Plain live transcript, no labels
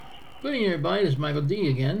Good evening, everybody. This is Michael D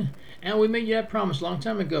again, and we made you that promise a long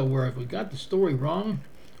time ago where if we got the story wrong,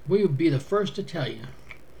 we would be the first to tell you.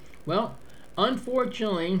 Well,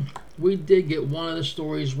 unfortunately, we did get one of the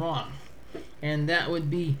stories wrong, and that would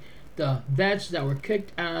be the vets that were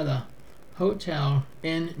kicked out of the hotel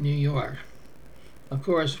in New York. Of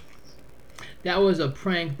course, that was a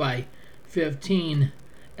prank by 15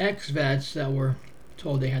 ex-vets that were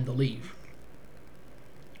told they had to leave.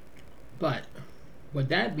 But with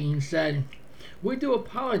that being said, we do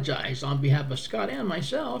apologize on behalf of Scott and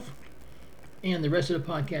myself and the rest of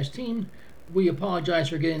the podcast team. We apologize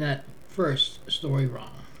for getting that first story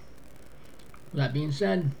wrong. With that being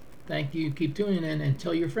said, thank you. Keep tuning in and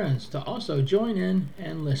tell your friends to also join in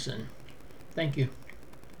and listen. Thank you.